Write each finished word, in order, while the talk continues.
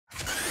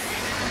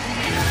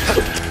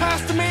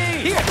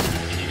Here!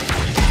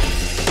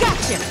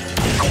 Gotcha!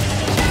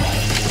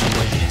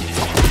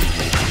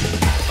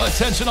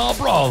 Attention all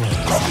brawlers,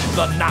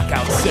 the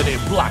Knockout City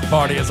Block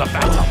Party is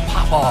about to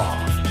pop off,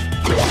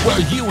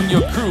 where you and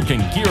your crew can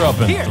gear up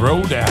and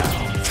throw down,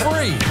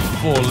 free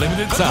for a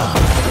limited time,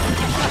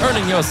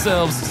 earning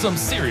yourselves some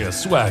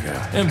serious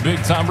swagger and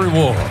big-time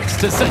rewards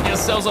to set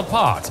yourselves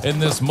apart in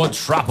this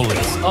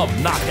metropolis of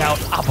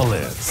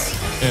Knockoutopolis.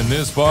 And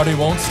this party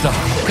won't stop,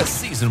 because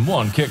Season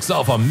 1 kicks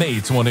off on May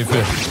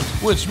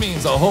 25th, which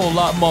means a whole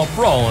lot more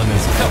brawling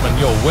is coming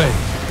your way,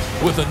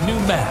 with a new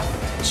map,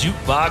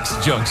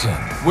 Jukebox Junction,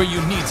 where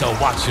you need to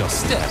watch your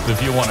step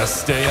if you want to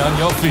stay on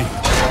your feet.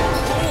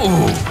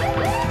 Ooh.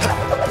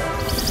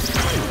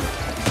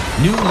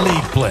 New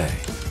league play,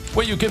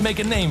 where you can make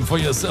a name for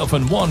yourself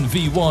in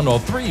 1v1 or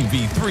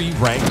 3v3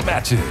 ranked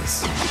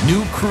matches.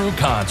 New crew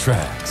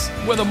contracts,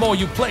 where the more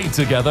you play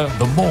together,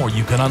 the more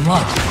you can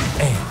unlock.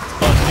 And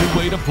a new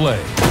way to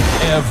play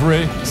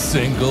every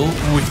single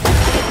week.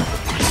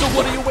 So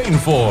what are you waiting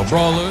for,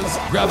 brawlers?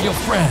 Grab your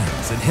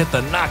friends and hit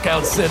the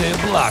Knockout City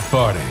Block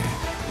Party.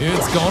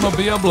 It's gonna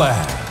be a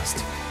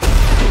blast.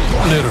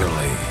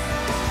 Literally.